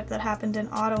championship that happened in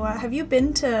Ottawa. Have you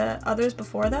been to others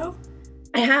before, though?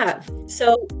 I have.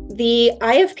 So the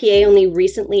IFPA only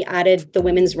recently added the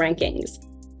women's rankings.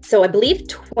 So I believe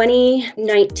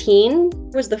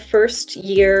 2019 was the first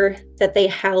year that they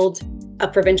held a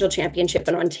provincial championship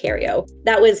in Ontario.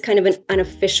 That was kind of an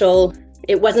unofficial,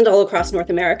 it wasn't all across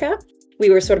North America. We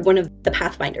were sort of one of the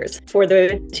pathfinders for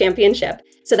the championship.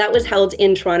 So that was held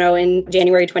in Toronto in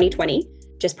January 2020,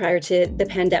 just prior to the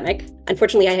pandemic.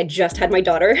 Unfortunately, I had just had my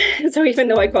daughter. So even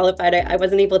though I qualified, I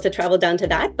wasn't able to travel down to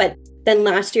that. But then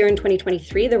last year in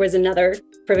 2023, there was another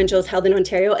provincials held in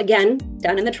Ontario, again,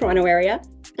 down in the Toronto area.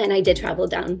 And I did travel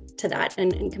down to that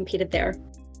and competed there.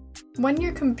 When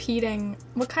you're competing,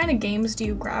 what kind of games do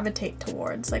you gravitate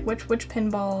towards? Like which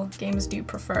pinball games do you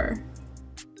prefer?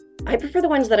 I prefer the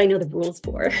ones that I know the rules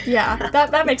for. Yeah,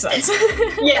 that makes sense.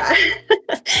 Yeah.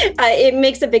 It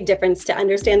makes a big difference to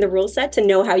understand the rule set, to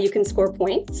know how you can score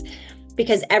points,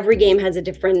 because every game has a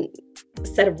different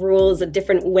set of rules, a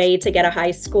different way to get a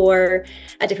high score,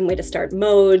 a different way to start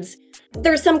modes.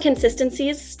 There's some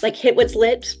consistencies, like hit what's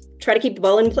lit, try to keep the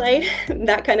ball in play,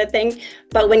 that kind of thing.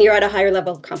 But when you're at a higher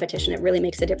level of competition, it really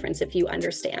makes a difference if you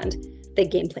understand the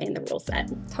gameplay and the rule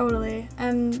set. Totally.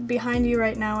 And behind you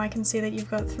right now, I can see that you've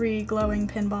got 3 glowing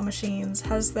pinball machines.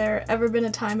 Has there ever been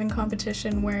a time in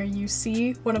competition where you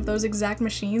see one of those exact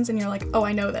machines and you're like, oh,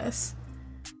 I know this?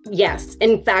 Yes.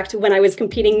 In fact, when I was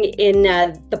competing in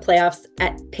the playoffs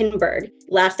at Pinburg,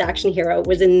 Last Action Hero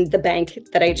was in the bank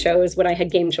that I chose when I had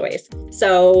game choice.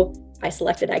 So I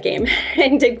selected that game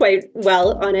and did quite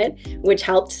well on it, which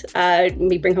helped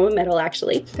me bring home a medal,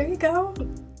 actually. There you go.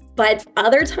 But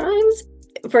other times,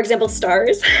 for example,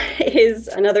 Stars is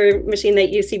another machine that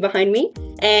you see behind me,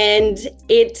 and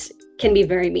it can be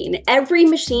very mean. Every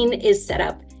machine is set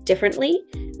up differently,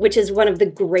 which is one of the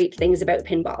great things about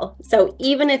pinball. So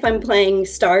even if I'm playing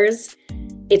Stars,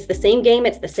 it's the same game,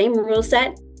 it's the same rule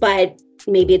set, but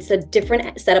maybe it's a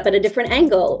different setup at a different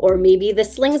angle, or maybe the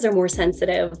slings are more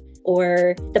sensitive,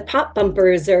 or the pop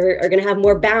bumpers are going to have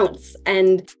more bounce,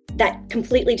 and that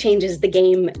completely changes the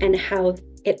game and how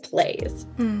it plays.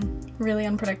 Really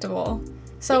unpredictable.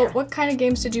 So Yeah. What kind of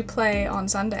games did you play on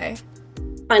Sunday?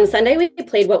 On Sunday, we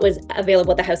played what was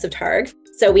available at the House of Targ.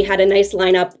 So we had a nice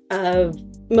lineup of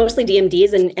mostly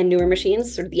DMDs and newer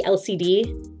machines, sort of the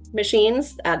LCD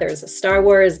machines. There's Star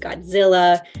Wars,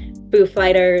 Godzilla, Foo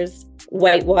Fighters,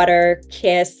 Whitewater,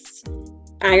 Kiss,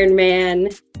 Iron Man,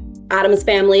 Addams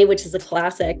Family, which is a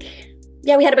classic.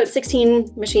 Yeah, we had about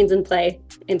 16 machines in play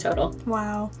in total.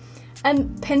 Wow.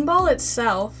 And pinball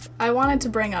itself, I wanted to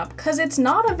bring up, because it's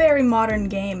not a very modern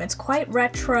game. It's quite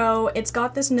retro. It's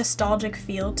got this nostalgic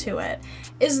feel to it.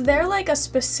 Is there like a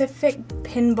specific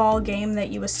pinball game that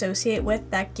you associate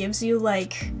with that gives you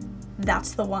like,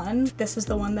 that's the one? This is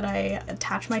the one that I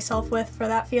attach myself with for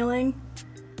that feeling?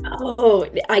 Oh,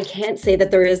 I can't say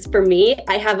that there is for me.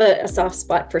 I have a soft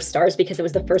spot for Stars because it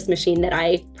was the first machine that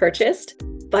I purchased.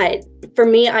 But for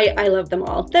me, I love them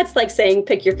all. That's like saying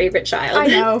pick your favorite child. I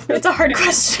know, it's a hard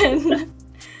question.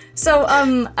 So,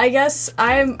 I guess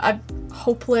I'm a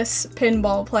hopeless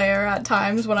pinball player at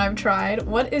times when I've tried.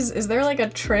 Is there like a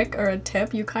trick or a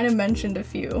tip? You kind of mentioned a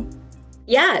few.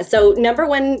 Yeah, so number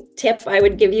one tip I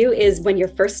would give you is when you're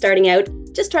first starting out,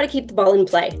 just try to keep the ball in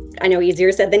play. I know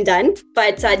easier said than done,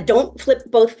 but don't flip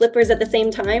both flippers at the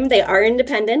same time. They are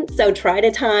independent, so try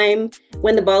to time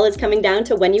when the ball is coming down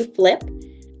to when you flip.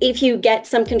 If you get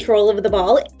some control of the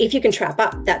ball, if you can trap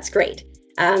up, that's great.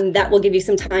 That will give you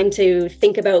some time to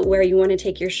think about where you want to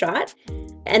take your shot,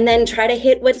 and then try to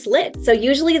hit what's lit. So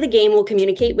usually the game will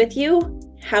communicate with you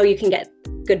how you can get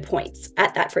good points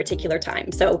at that particular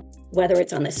time. So whether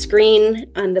it's on the screen,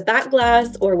 on the back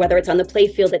glass, or whether it's on the play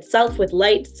field itself with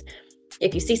lights,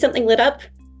 if you see something lit up,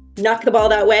 knock the ball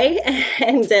that way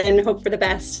and then hope for the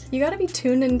best. You gotta be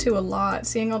tuned into a lot,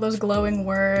 seeing all those glowing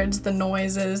words, the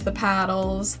noises, the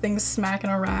paddles, things smacking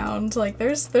around. Like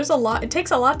there's a lot. It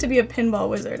takes a lot to be a pinball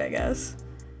wizard, I guess.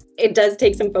 It does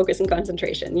take some focus and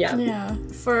concentration, yeah. Yeah.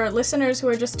 For listeners who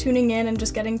are just tuning in and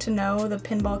just getting to know the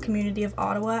pinball community of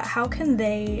Ottawa, how can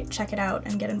they check it out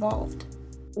and get involved?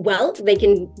 Well, they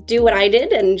can do what I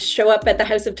did and show up at the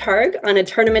House of Targ on a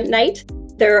tournament night.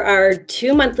 There are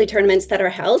 2 monthly tournaments that are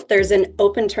held. There's an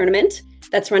open tournament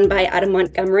that's run by Adam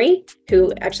Montgomery,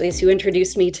 who actually is who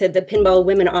introduced me to the Pinball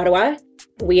Women Ottawa.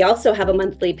 We also have a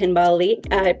monthly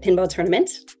pinball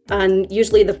tournament on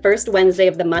usually the first Wednesday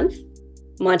of the month.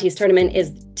 Monty's tournament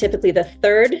is typically the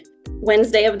third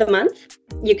Wednesday of the month.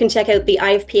 You can check out the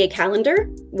IFPA calendar,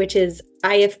 which is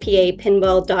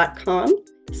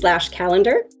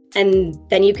ifpapinball.com/calendar. And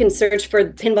then you can search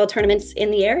for pinball tournaments in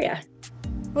the area.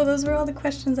 Well, those were all the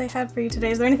questions I had for you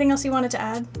today. Is there anything else you wanted to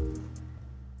add?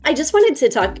 I just wanted to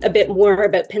talk a bit more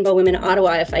about Pinball Women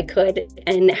Ottawa, if I could,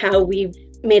 and how we've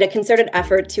made a concerted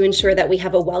effort to ensure that we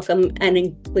have a welcome and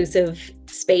inclusive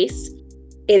space.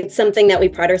 It's something that we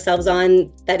pride ourselves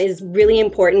on that is really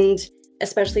important,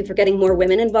 especially for getting more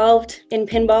women involved in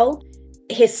pinball.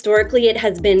 Historically, it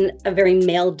has been a very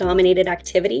male-dominated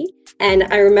activity. And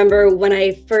I remember when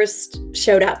I first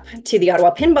showed up to the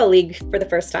Ottawa Pinball League for the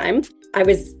first time, I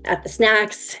was at the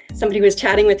snacks. Somebody was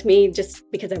chatting with me just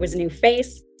because I was a new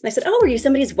face. And I said, "Oh, are you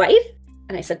somebody's wife?"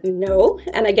 And I said, "No."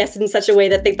 And I guess in such a way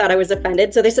that they thought I was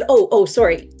offended. So they said, oh,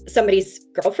 sorry, somebody's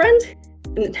girlfriend?"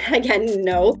 And again,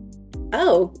 "No."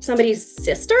 "Oh, somebody's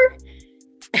sister?"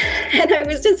 And I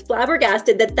was just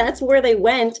flabbergasted that that's where they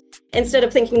went instead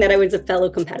of thinking that I was a fellow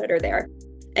competitor there.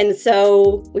 And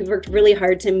so we worked really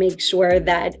hard to make sure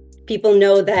that people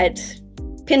know that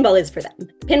pinball is for them.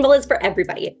 Pinball is for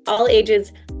everybody, all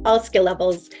ages, all skill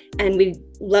levels, and we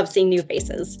love seeing new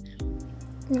faces.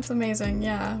 That's amazing,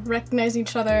 yeah. Recognizing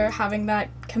each other, having that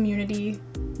community,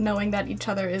 knowing that each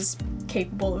other is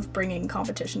capable of bringing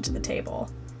competition to the table.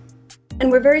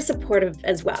 And we're very supportive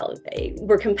as well.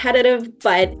 We're competitive,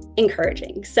 but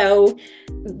encouraging. So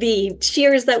the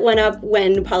cheers that went up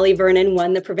when Polly Vernon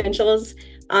won the Provincials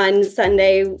on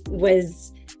Sunday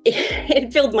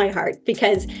it filled my heart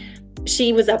because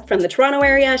she was up from the Toronto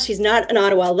area. She's not an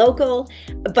Ottawa local,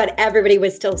 but everybody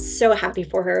was still so happy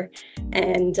for her.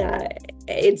 And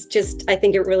it's just, I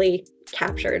think it really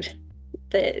captured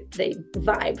the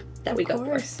vibe that we go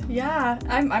for. Yeah,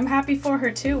 I'm happy for her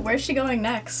too. Where's she going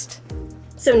next?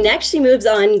 So next she moves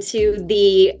on to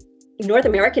the North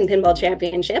American Pinball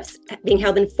Championships being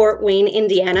held in Fort Wayne,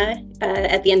 Indiana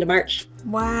at the end of March.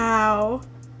 Wow.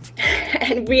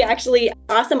 And we actually,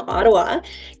 Awesome Ottawa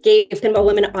gave Pinball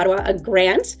Women Ottawa a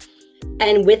grant.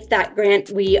 And with that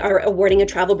grant, we are awarding a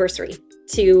travel bursary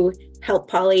to help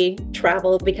Polly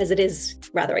travel because it is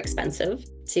rather expensive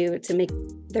to make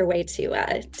their way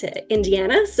to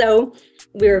Indiana. So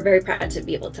we were very proud to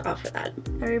be able to offer that.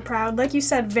 Very proud. Like you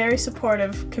said, very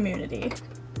supportive community.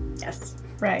 Yes.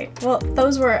 Right. Well,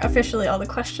 those were officially all the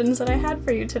questions that I had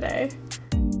for you today.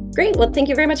 Great. Well, thank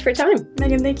you very much for your time.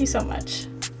 Megan, thank you so much.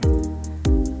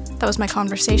 That was my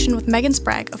conversation with Megan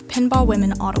Sprague of Pinball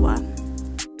Women Ottawa.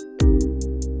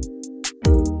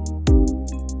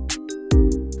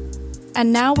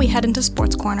 And now we head into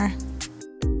Sports Corner.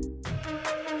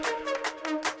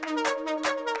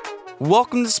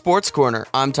 Welcome to Sports Corner.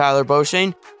 I'm Tyler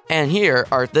Beauchesne, and here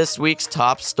are this week's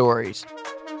top stories.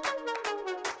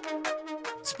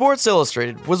 Sports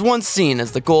Illustrated was once seen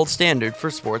as the gold standard for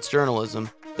sports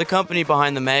journalism. The company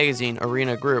behind the magazine,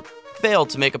 Arena Group, failed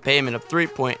to make a payment of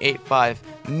 $3.85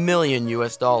 million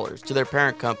to their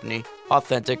parent company,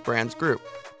 Authentic Brands Group.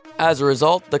 As a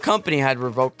result, the company had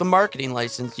revoked the marketing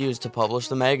license used to publish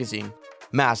the magazine.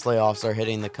 Mass layoffs are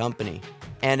hitting the company,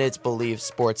 and it's believed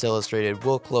Sports Illustrated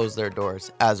will close their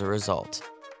doors as a result.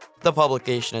 The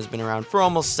publication has been around for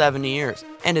almost 70 years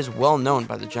and is well known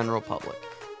by the general public.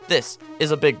 This is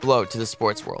a big blow to the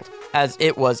sports world, as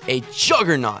it was a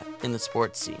juggernaut in the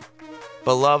sports scene.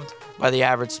 Beloved by the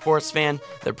average sports fan,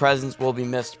 their presence will be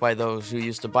missed by those who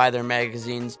used to buy their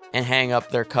magazines and hang up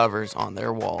their covers on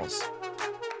their walls.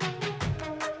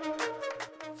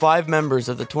 5 members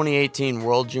of the 2018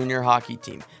 World Junior Hockey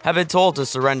Team have been told to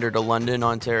surrender to London,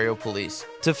 Ontario police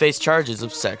to face charges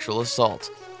of sexual assault.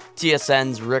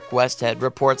 TSN's Rick Westhead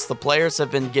reports the players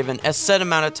have been given a set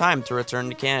amount of time to return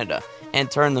to Canada and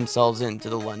turn themselves in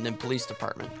to the London Police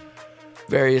Department.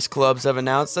 Various clubs have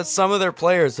announced that some of their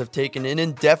players have taken an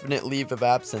indefinite leave of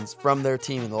absence from their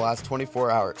team in the last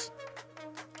 24 hours.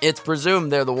 It's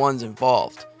presumed they're the ones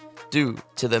involved, due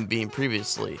to them being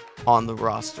previously on the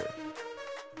roster.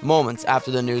 Moments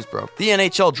after the news broke, the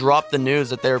NHL dropped the news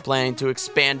that they were planning to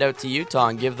expand out to Utah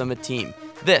and give them a team.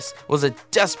 This was a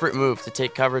desperate move to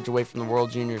take coverage away from the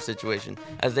World Junior situation,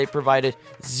 as they provided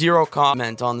zero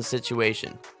comment on the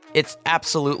situation. It's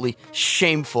absolutely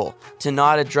shameful to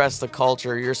not address the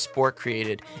culture your sport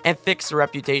created and fix the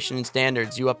reputation and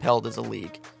standards you upheld as a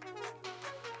league.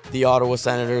 The Ottawa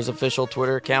Senators' official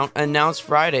Twitter account announced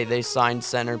Friday they signed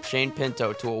center Shane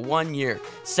Pinto to a 1-year,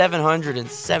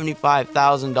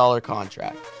 $775,000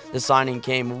 contract. The signing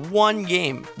came 1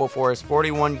 game before his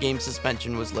 41-game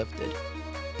suspension was lifted.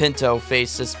 Pinto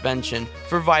faced suspension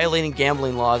for violating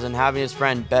gambling laws and having his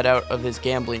friend bet out of his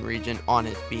gambling region on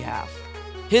his behalf.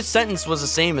 His sentence was the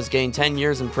same as getting 10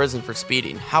 years in prison for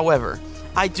speeding. However,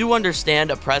 I do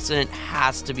understand a precedent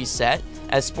has to be set,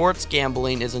 as sports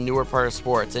gambling is a newer part of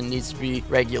sports and needs to be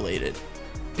regulated.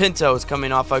 Pinto is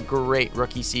coming off a great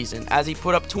rookie season as he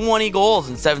put up 20 goals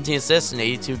and 17 assists in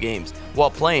 82 games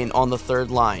while playing on the third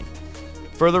line.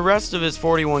 For the rest of his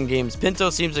 41 games,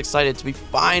 Pinto seems excited to be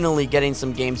finally getting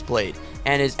some games played,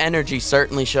 and his energy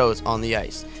certainly shows on the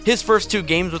ice. His first 2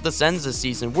 games with the Sens this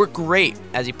season were great,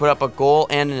 as he put up a goal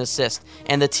and an assist,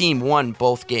 and the team won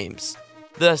both games.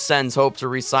 The Sens hope to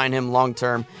re-sign him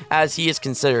long-term, as he is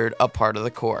considered a part of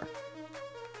the core.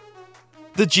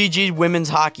 The GG women's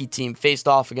hockey team faced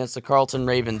off against the Carleton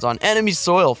Ravens on enemy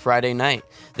soil Friday night.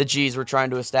 The G's were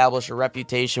trying to establish a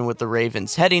reputation with the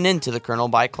Ravens heading into the Colonel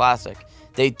By Classic.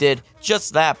 They did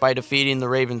just that by defeating the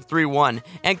Ravens 3-1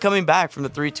 and coming back from the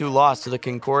 3-2 loss to the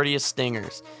Concordia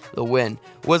Stingers. The win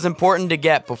was important to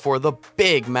get before the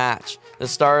big match. The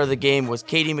star of the game was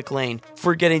Katie McLean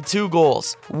for getting 2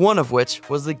 goals, one of which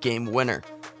was the game winner.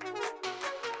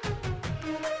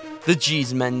 The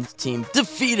G's men's team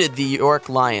defeated the York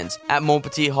Lions at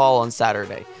Montpetit Hall on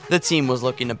Saturday. The team was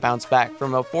looking to bounce back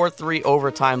from a 4-3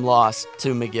 overtime loss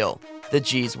to McGill. The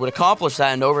G's would accomplish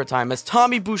that in overtime as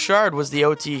Tommy Bouchard was the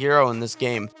OT hero in this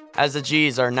game, as the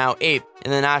G's are now 8th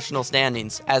in the national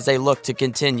standings as they look to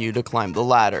continue to climb the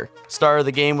ladder. Star of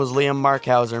the game was Liam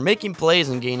Markhauser, making plays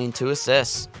and gaining 2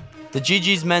 assists. The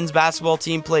GG's men's basketball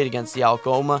team played against the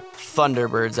Algoma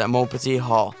Thunderbirds at Montpetit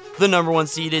Hall. The number 1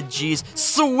 seeded G's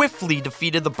swiftly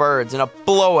defeated the Birds in a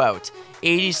blowout,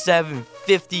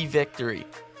 87-50 victory.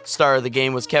 Star of the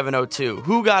game was Kevin O'Toole,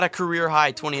 who got a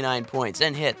career-high 29 points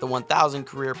and hit the 1,000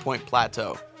 career point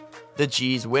plateau. The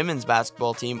G's women's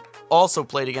basketball team also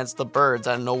played against the Birds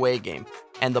at an away game,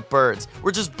 and the Birds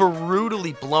were just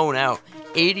brutally blown out,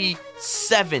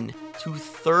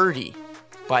 87-30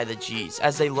 by the G's,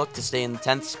 as they look to stay in the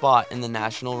 10th spot in the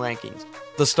national rankings.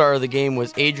 The star of the game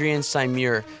was Adrian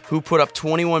Simure, who put up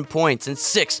 21 points and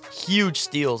 6 huge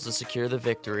steals to secure the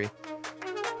victory.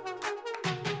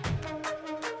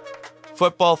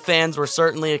 Football fans were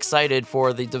certainly excited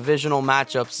for the divisional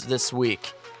matchups this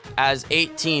week, as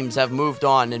 8 teams have moved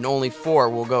on and only 4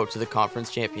 will go to the conference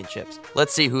championships.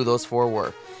 Let's see who those 4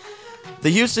 were.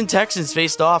 The Houston Texans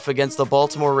faced off against the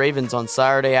Baltimore Ravens on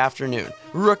Saturday afternoon.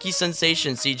 Rookie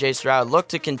sensation CJ Stroud looked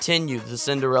to continue the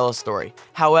Cinderella story.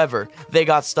 However, they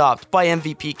got stopped by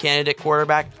MVP candidate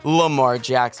quarterback Lamar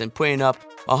Jackson, putting up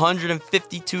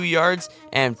 152 yards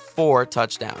and 4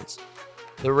 touchdowns.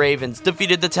 The Ravens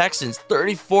defeated the Texans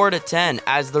 34-10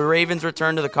 as the Ravens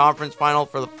returned to the conference final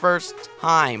for the first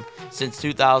time since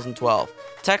 2012.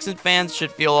 Texan fans should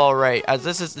feel alright, as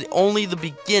this is only the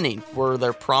beginning for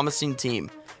their promising team.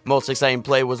 Most exciting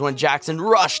play was when Jackson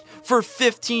rushed for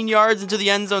 15 yards into the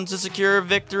end zone to secure a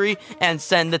victory and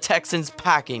send the Texans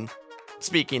packing.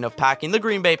 Speaking of packing, the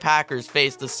Green Bay Packers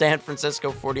faced the San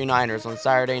Francisco 49ers on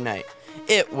Saturday night.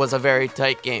 It was a very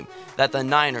tight game that the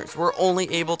Niners were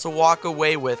only able to walk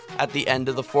away with at the end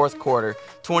of the fourth quarter,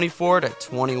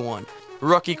 24-21.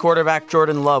 Rookie quarterback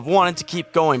Jordan Love wanted to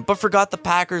keep going, but forgot the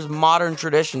Packers' modern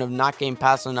tradition of not getting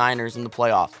past the Niners in the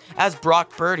playoffs, as Brock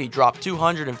Purdy dropped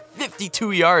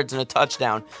 252 yards and a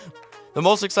touchdown. The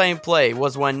most exciting play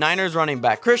was when Niners running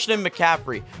back Christian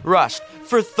McCaffrey rushed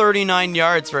for 39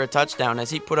 yards for a touchdown, as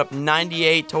he put up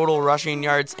 98 total rushing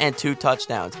yards and 2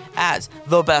 touchdowns as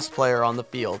the best player on the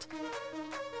field.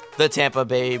 The Tampa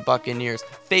Bay Buccaneers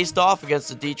faced off against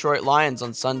the Detroit Lions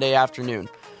on Sunday afternoon.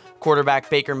 Quarterback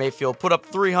Baker Mayfield put up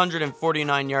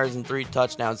 349 yards and 3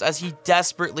 touchdowns as he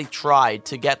desperately tried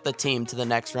to get the team to the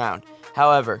next round.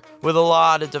 However, with a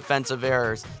lot of defensive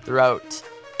errors throughout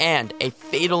and a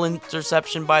fatal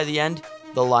interception by the end,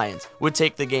 the Lions would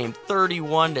take the game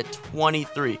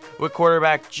 31-23, with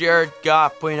quarterback Jared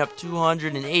Goff putting up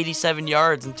 287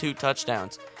 yards and 2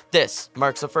 touchdowns. This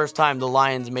marks the first time the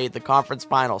Lions made the conference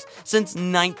finals since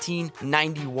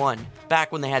 1991,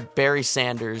 back when they had Barry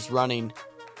Sanders running.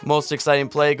 Most exciting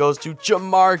play goes to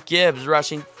Jamar Gibbs,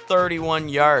 rushing 31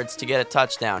 yards to get a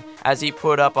touchdown, as he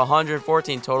put up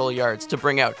 114 total yards to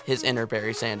bring out his inner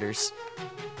Barry Sanders.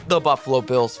 The Buffalo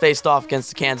Bills faced off against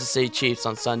the Kansas City Chiefs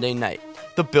on Sunday night.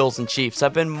 The Bills and Chiefs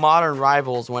have been modern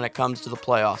rivals when it comes to the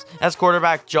playoffs, as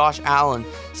quarterback Josh Allen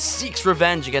seeks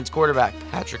revenge against quarterback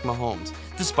Patrick Mahomes.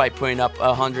 Despite putting up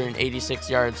 186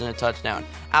 yards and a touchdown,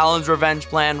 Allen's revenge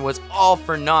plan was all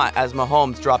for naught, as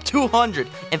Mahomes dropped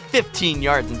 215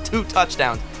 yards and 2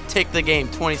 touchdowns to take the game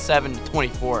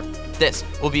 27-24. This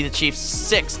will be the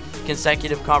Chiefs' 6th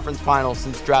consecutive conference final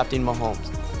since drafting Mahomes.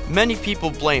 Many people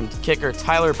blamed kicker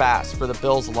Tyler Bass for the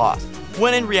Bills' loss,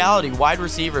 when in reality wide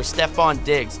receiver Stephon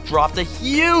Diggs dropped a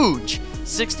huge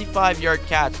 65-yard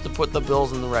catch to put the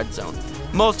Bills in the red zone.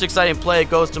 Most exciting play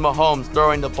goes to Mahomes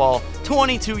throwing the ball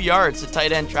 22 yards to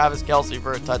tight end Travis Kelce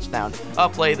for a touchdown, a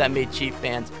play that made Chief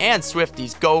fans and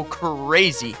Swifties go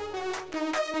crazy.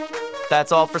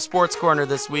 That's all for Sports Corner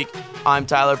this week. I'm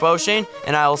Tyler Beauchesne,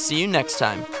 and I will see you next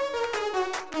time.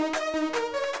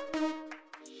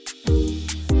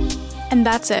 And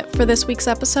that's it for this week's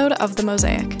episode of The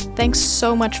Mosaic. Thanks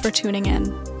so much for tuning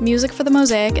in. Music for The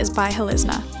Mosaic is by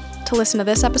Halizna. To listen to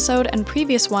this episode and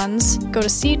previous ones, go to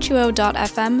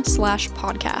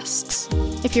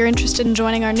chuo.fm/podcasts. If you're interested in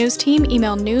joining our news team,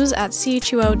 email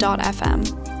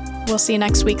news@chuo.fm. We'll see you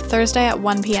next week, Thursday at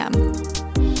 1 p.m.